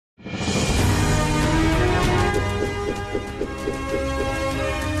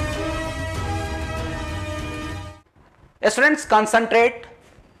Students, concentrate,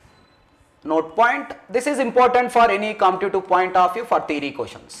 note point. This is important for any competitive point of view for theory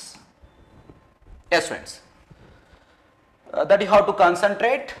questions. Yes, friends, that you have to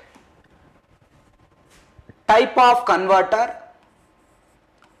concentrate. Type of converter,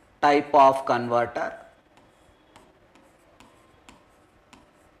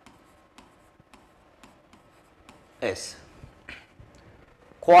 is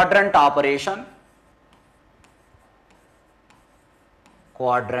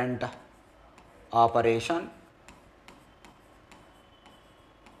quadrant operation,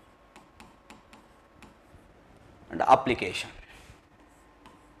 and application.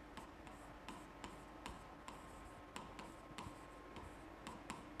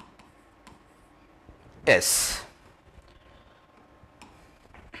 Yes,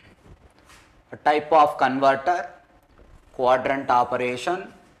 a type of converter, quadrant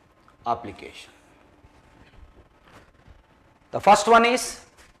operation, application. The first one is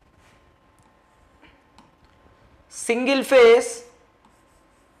single phase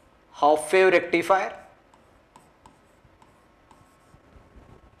half wave rectifier,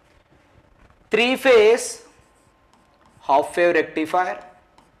 three phase half wave rectifier,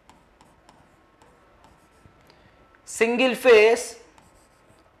 single phase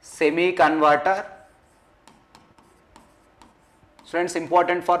semi converter. Friends,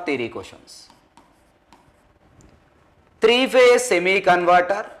 important for theory questions. Three phase semi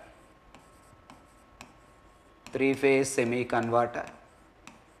converter, three phase semi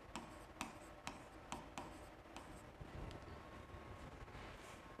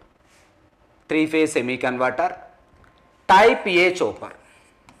converter, type A chopper.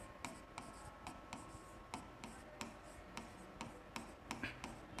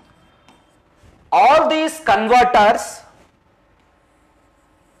 All these converters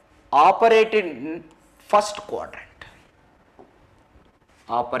operated in first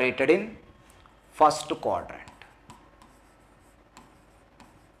quadrant.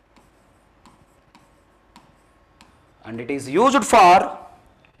 And it is used for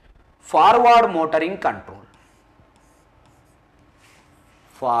forward motoring control.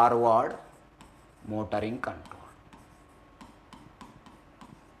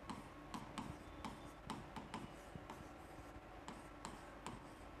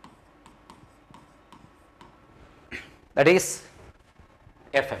 That is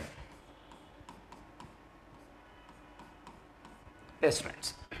FM. Yes,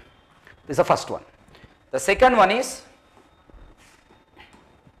 friends. This is the first one. The second one is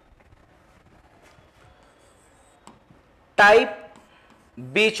type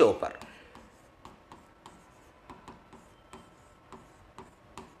B chopper.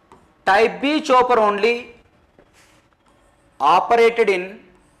 Type B chopper only operated in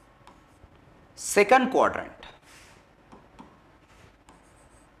second quadrant.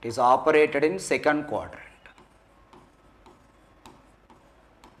 It is operated in second quadrant.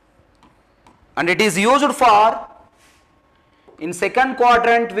 And it is used for in second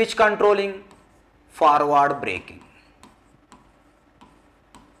quadrant which controlling forward braking.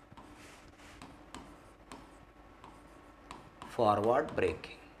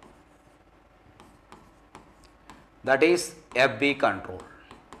 That is FB control.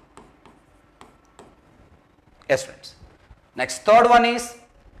 Yes, friends. Next, third one is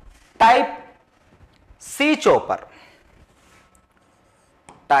type C chopper.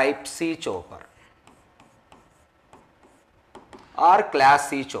 Or class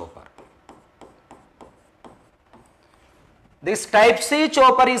C chopper. This type C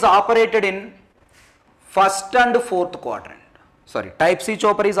chopper is operated in first and fourth quadrant. Type C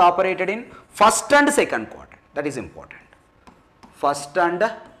chopper is operated in first and second quadrant. That is important. First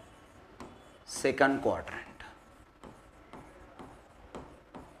and second quadrant.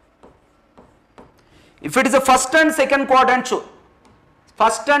 If it is a first and second quadrant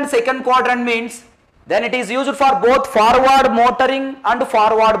means then it is used for both forward motoring and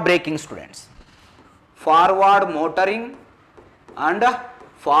forward braking, students. Forward motoring and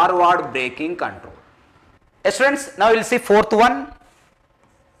forward braking control. Yes, friends, now we will see fourth one.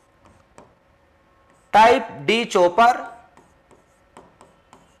 Type D chopper,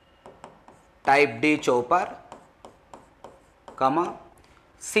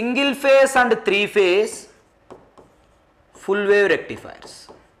 single phase and three phase full wave rectifiers.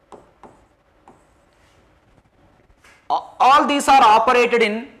 All these are operated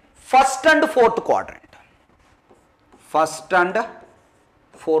in first and fourth quadrant.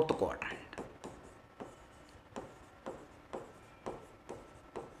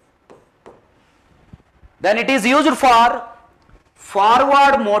 Then it is used for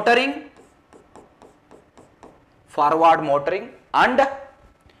forward motoring, forward motoring and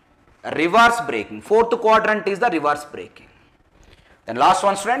reverse braking. Fourth quadrant is the reverse braking. Then last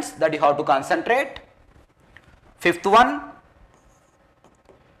one students that you have to concentrate. Fifth one,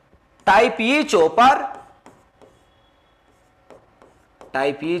 type E chopper,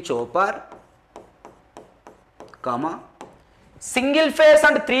 comma, single phase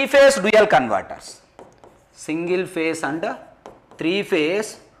and three phase dual converters. Single phase and three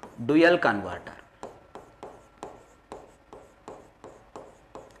phase dual converter.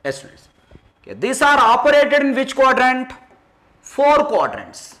 Yes, students. Okay. These are operated in which quadrant? 4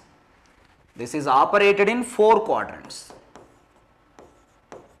 quadrants. This is operated in 4 quadrants.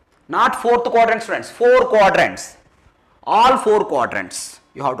 Not fourth quadrant, students. 4 quadrants. All 4 quadrants.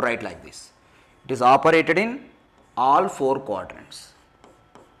 You have to write like this. It is operated in all 4 quadrants.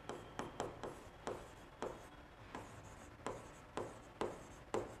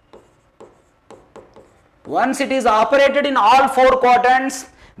 Once it is operated in all 4 quadrants,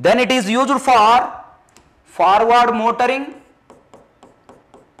 then it is used for forward motoring,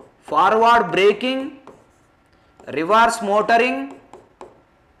 forward braking, reverse motoring,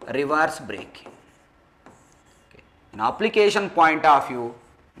 reverse braking. Okay. In application point of view,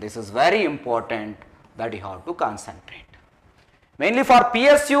 this is very important that you have to concentrate. Mainly for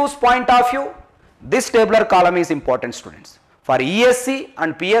PSU's point of view, this tabular column is important, students. For ESC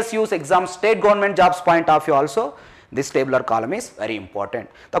and PSU's exam, state government jobs point of view also, this tabular column is very important.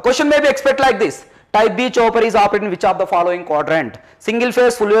 The question may be expected like this. Type B chopper is operated in which of the following quadrant? Single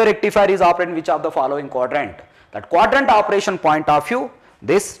phase full wave rectifier is operated in which of the following quadrant? That quadrant operation point of view,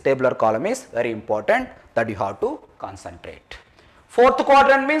 this tabular column is very important that you have to concentrate. Fourth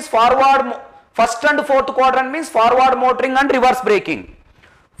quadrant means first and fourth quadrant means forward motoring and reverse braking.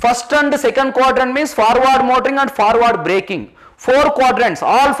 First and second quadrant means forward motoring and forward braking. 4 quadrants,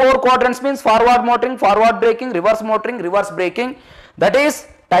 all 4 quadrants means forward motoring, forward braking, reverse motoring, reverse braking. That is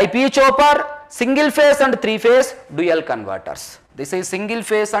type E chopper, single phase and 3 phase dual converters. This is single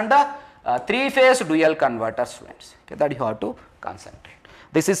phase and 3 phase dual converter, students. Okay, that you have to concentrate.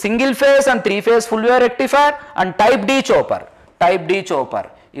 This is single phase and 3 phase full wave rectifier and type D chopper. Type D chopper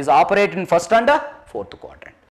is operated in first and fourth quadrant.